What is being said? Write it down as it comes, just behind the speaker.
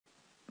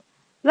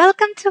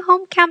Welcome to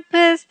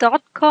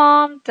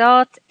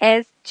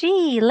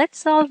homecampus.com.sg. Let's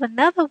solve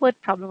another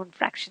word problem on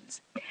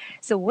fractions.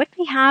 So what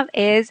we have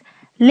is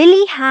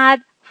Lily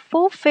had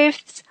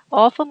 4/5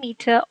 of a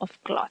meter of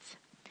cloth.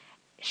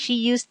 She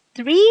used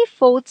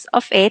 3/4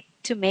 of it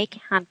to make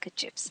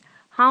handkerchiefs.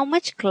 How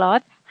much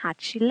cloth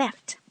had she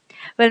left?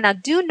 Well, now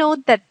do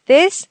note that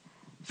this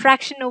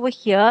fraction over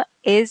here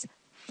is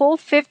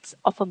 4/5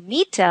 of a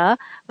meter,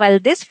 while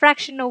this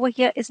fraction over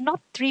here is not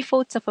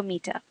 3/4 of a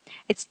meter.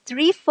 It's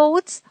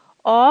 3/4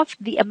 of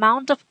the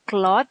amount of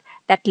cloth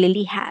that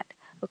Lily had.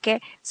 Okay,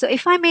 so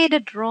if I made a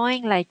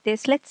drawing like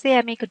this, let's say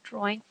I make a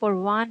drawing for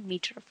 1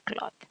 meter of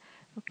cloth.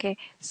 Okay,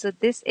 so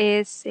this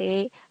is,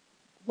 say,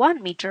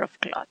 1 meter of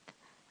cloth.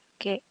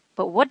 Okay,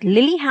 but what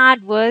Lily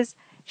had was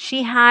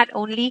she had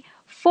only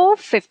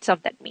 4/5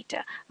 of that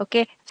meter.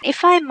 Okay,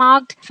 if I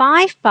marked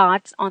 5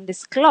 parts on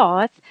this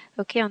cloth,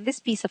 okay, on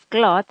this piece of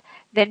cloth,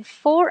 then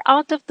 4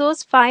 out of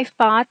those 5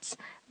 parts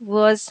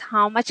was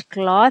how much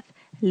cloth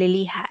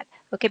Lily had.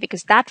 Okay,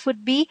 because that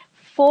would be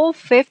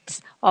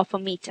 4/5 of a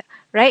meter,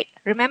 right?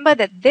 Remember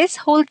that this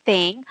whole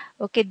thing,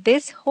 okay,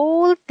 this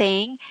whole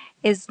thing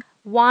is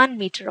 1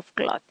 meter of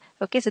cloth.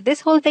 Okay, so this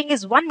whole thing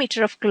is 1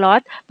 meter of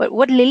cloth, but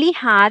what Lily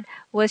had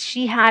was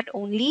she had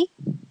only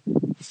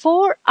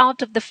 4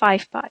 out of the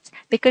 5 parts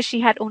because she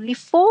had only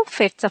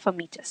 4/5 of a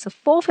meter. So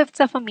 4/5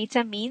 of a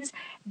meter means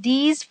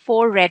these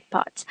 4 red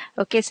parts.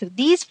 Okay, so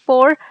these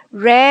 4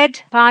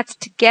 red parts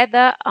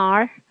together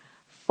are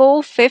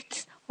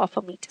 4/5 of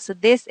a meter. So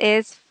this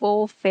is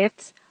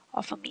 4/5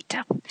 of a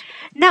meter.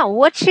 Now,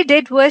 what she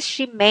did was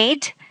she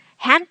made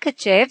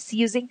handkerchiefs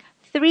using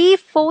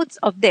 3/4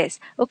 of this.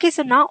 Okay,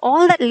 so now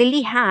all that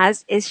Lily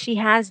has is she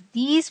has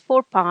these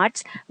 4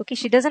 parts. Okay,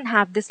 she doesn't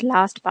have this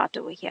last part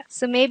over here.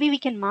 So maybe we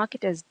can mark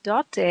it as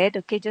dotted,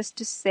 okay, just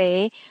to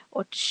say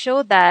or to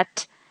show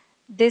that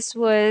this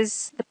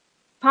was the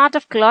part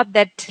of cloth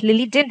that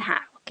Lily didn't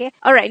have. Okay,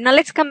 all right, now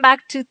let's come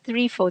back to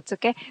 3/4.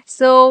 Okay,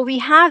 so we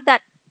have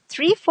that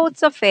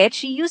 3/4 of it.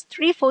 She used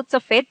 3/4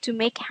 of it to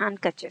make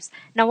handkerchiefs.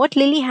 Now what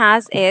Lily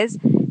has is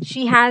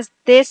she has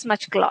this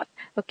much cloth.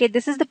 Okay,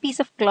 this is the piece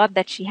of cloth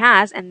that she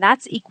has, and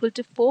that's equal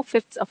to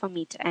 4/5 of a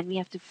meter. And we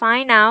have to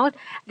find out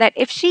that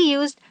if she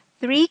used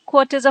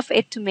 3/4 of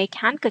it to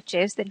make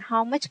handkerchiefs, then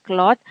how much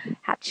cloth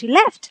had she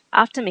left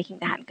after making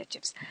the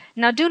handkerchiefs?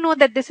 Now do know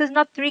that this is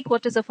not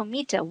 3/4 of a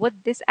meter.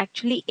 What this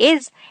actually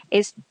is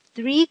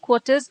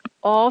 3/4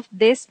 of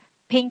this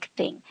pink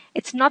thing.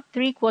 It's not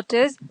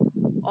 3/4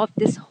 of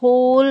this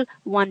whole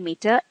 1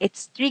 meter.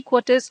 It's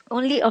 3/4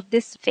 only of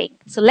this thing.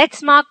 So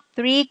let's mark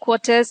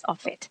 3/4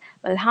 of it.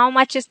 Well, how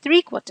much is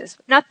 3/4?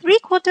 Now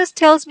 3/4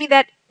 tells me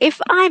that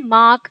if I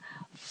mark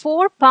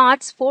 4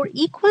 parts, 4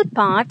 equal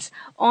parts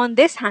on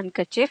this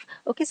handkerchief.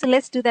 Okay, so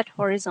let's do that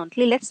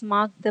horizontally. Let's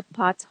mark the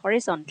parts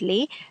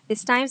horizontally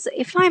this time. So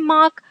if I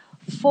mark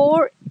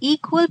 4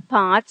 equal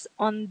parts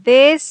on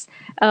this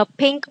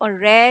pink or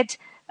red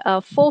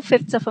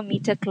 4/5 of a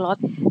meter cloth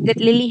that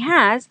Lily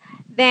has,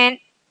 then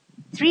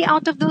 3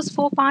 out of those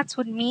 4 parts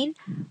would mean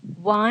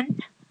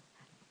 1,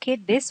 okay,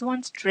 this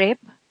one strip,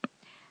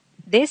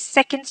 this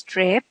second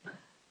strip,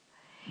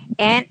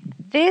 and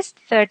this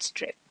third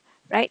strip,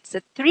 right? So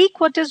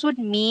 3/4 would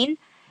mean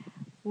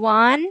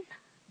 1,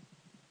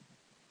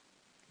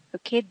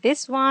 okay,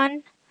 this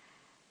one,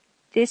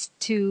 this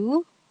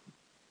 2,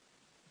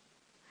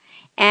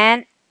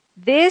 and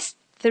this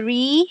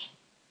 3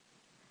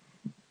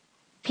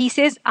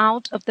 pieces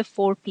out of the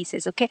 4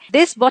 pieces. Okay,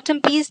 this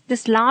bottom piece,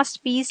 this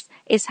last piece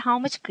is how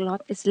much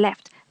cloth is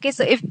left. Okay,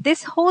 so if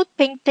this whole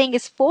pink thing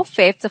is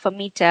 4/5 of a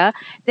meter,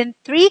 then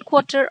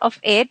 3/4 of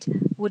it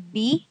would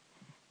be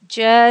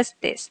just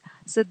this.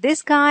 So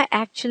this guy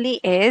actually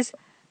is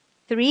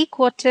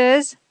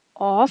 3/4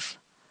 of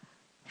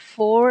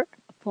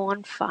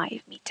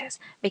 4/5 meters,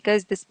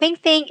 because this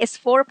pink thing is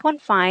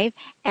 4/5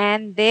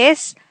 and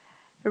this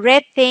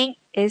red thing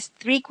is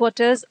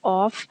 3/4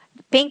 of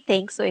the pink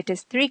thing, so it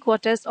is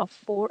 3/4 of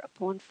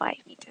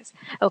 4/5 meters.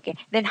 Okay,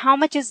 then how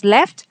much is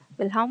left?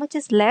 Well, how much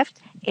is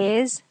left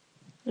is,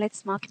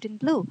 let's mark it in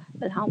blue.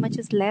 Well, how much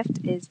is left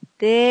is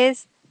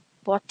this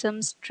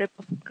bottom strip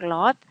of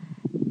cloth,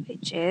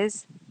 which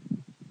is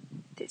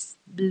this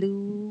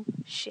blue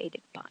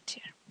shaded part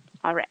here.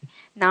 All right,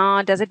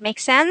 now does it make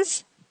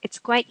sense? It's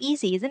quite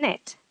easy, isn't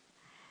it?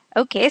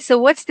 Okay, so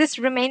what's this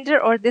remainder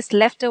or this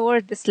leftover,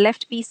 this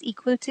left piece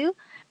equal to?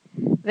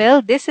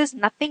 Well, this is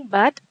nothing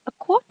but a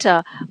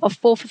quarter of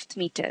 4/5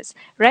 meters,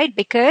 right?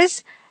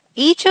 Because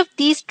each of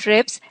these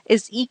strips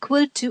is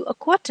equal to a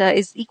quarter,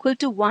 is equal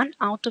to 1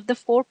 out of the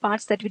 4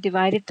 parts that we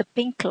divided the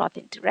pink cloth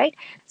into, right?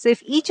 So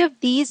if each of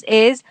these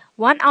is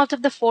 1 out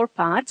of the 4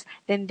 parts,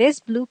 then this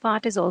blue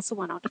part is also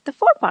 1 out of the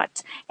 4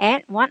 parts.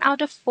 And 1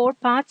 out of 4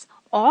 parts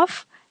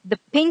of the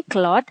pink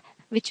cloth,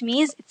 which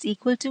means it's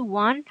equal to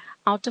 1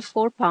 out of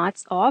 4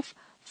 parts of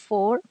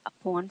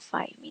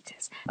 4/5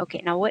 meters.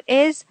 Okay, now what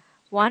is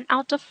 1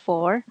 out of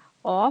 4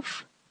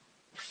 of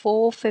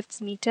 4/5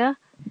 meter?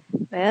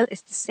 Well,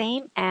 it's the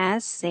same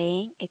as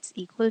saying it's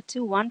equal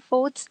to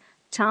 1/4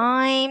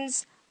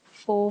 times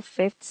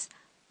 4/5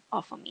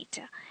 of a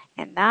meter.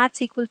 And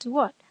that's equal to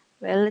what?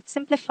 Well, let's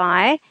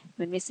simplify.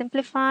 When we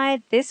simplify,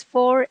 this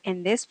 4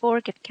 and this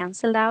 4 get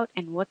cancelled out,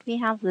 and what we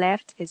have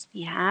left is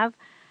we have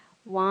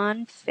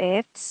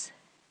 1/5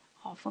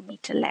 of a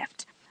meter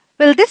left.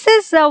 Well, this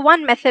is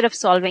one method of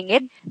solving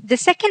it. The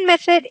second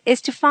method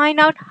is to find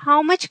out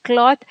how much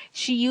cloth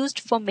she used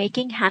for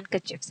making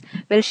handkerchiefs.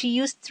 Well, she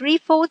used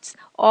 3/4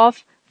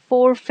 of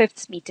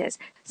 4/5 meters.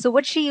 So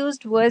what she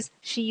used was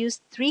she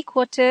used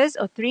 3/4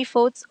 or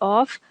 3/4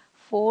 of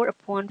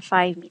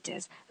 4/5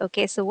 meters.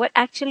 Okay, so what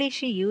actually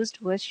she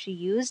used was she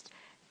used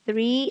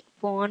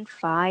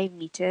 3.5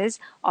 meters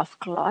of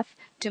cloth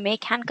to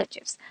make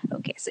handkerchiefs.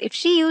 Okay, so if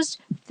she used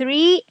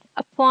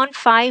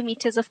 3.5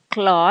 meters of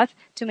cloth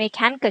to make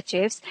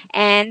handkerchiefs,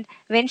 and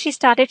when she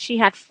started she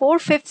had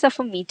 4/5 of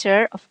a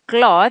meter of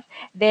cloth,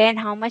 then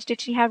how much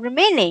did she have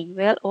remaining?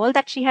 Well, all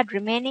that she had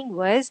remaining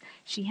was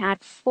she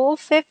had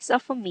 4/5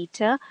 of a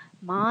meter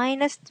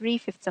minus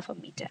 3/5 of a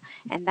meter,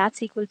 and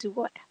that's equal to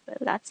what?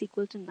 Well, that's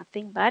equal to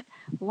nothing but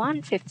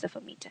 1/5 of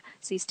a meter.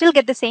 So you still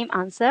get the same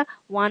answer,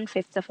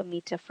 1/5 of a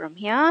meter from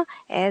here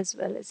as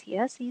well as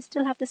here. So you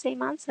still have the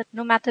same answer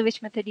no matter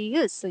which method you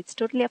use. So it's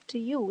totally up to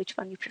you which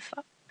one you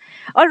prefer.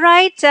 All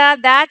right,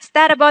 that's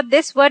that about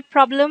this word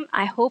problem.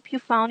 I hope you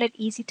found it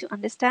easy to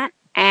understand,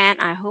 and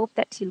I hope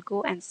that you'll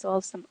go and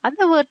solve some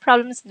other word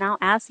problems now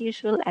as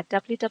usual at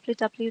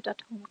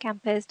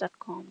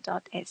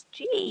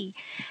www.homecampus.com.sg.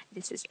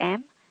 This is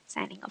M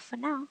signing off for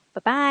now.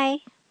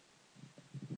 Bye-bye.